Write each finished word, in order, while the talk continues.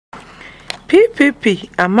PPP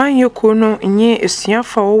amanyoko no nye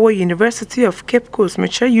esuafa wo University of Cape Coast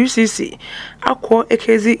mecha UCC akọ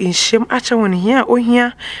ekezi inhyem acha won hia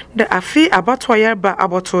ohia da afi abato yarba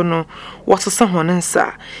aboto no wosesa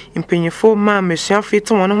honensa impanyefo ma mesuafa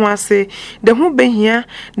to won ho ase de ho behia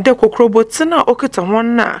de kokroboti na okita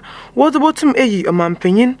won na wodobotum eyi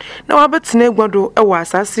omampanyin na wabetena egwado ewa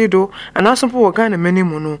asase do anasompo wo Ghana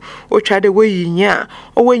manimu no otwa de weyi nya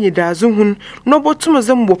owenyi dazu hun no botum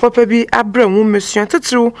zembo papa bi abrɛnwo mesua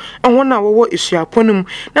tetru ɛho na wo esuaponum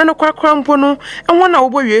na no kwakrampo no ɛho na wo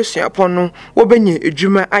wie esuapon no wo benye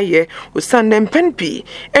edwuma ayɛ osande mpenpi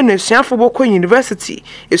ɛna esuafo bokɔ university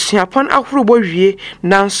esuapon ahoro bo wie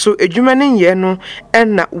nanso edwuma ne nyɛ no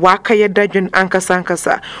ɛna wakaye dadwen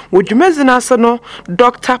ankasa wo dwumazi na so no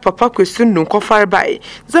Dr. Papa Kwesundu Nkɔfarbai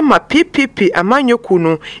zema PPP amanyoku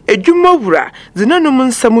no edwuma wura zinanum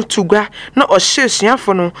nsam tugwa na ɔhye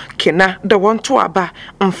esuafo no kena da wonto aba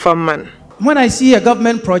mfaman. When I see a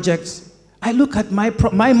government project, I look at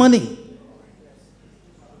my money.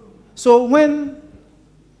 So when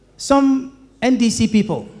some NDC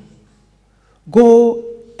people go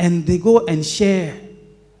and share,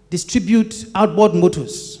 distribute outboard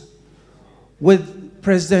motors with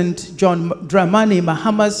President John Dramani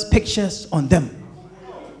Mahama's pictures on them,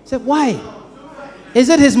 I said, why? Is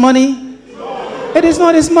it his money? It is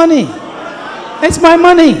not his money. It's my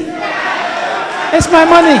money. It's my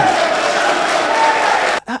money.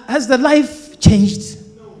 Has the life changed?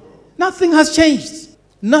 Nothing has changed.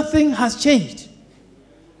 Nothing has changed.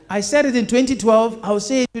 I said it in 2012, I'll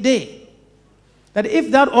say it today, that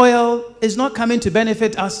if that oil is not coming to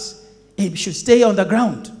benefit us, it should stay on the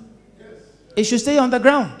ground. It should stay on the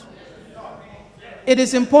ground. It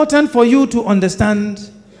is important for you to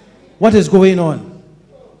understand what is going on.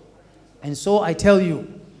 And so I tell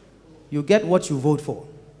you, you get what you vote for.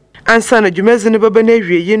 Ansa na dwumezi ne baba na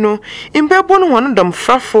awie no imbebo no hono dom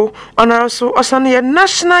frafo onaraso osane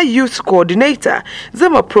National Youth Coordinator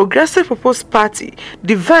zema Progressive People's Party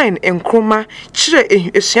Divine Nkrumah kire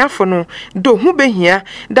esuafo no do hu behia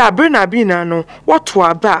da abre na abina no woto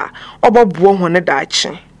aba obobuo hono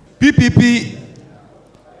daache. PPP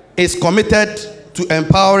is committed to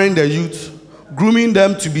empowering the youth, grooming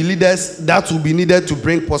them to be leaders that will be needed to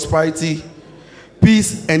bring prosperity,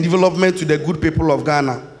 peace and development to the good people of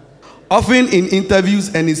Ghana. Often in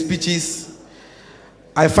interviews and in speeches,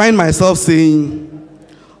 I find myself saying,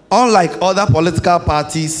 unlike other political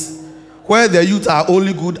parties, where the youth are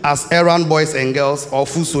only good as errand boys and girls or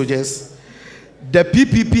foot soldiers, the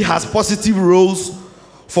PPP has positive roles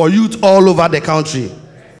for youth all over the country.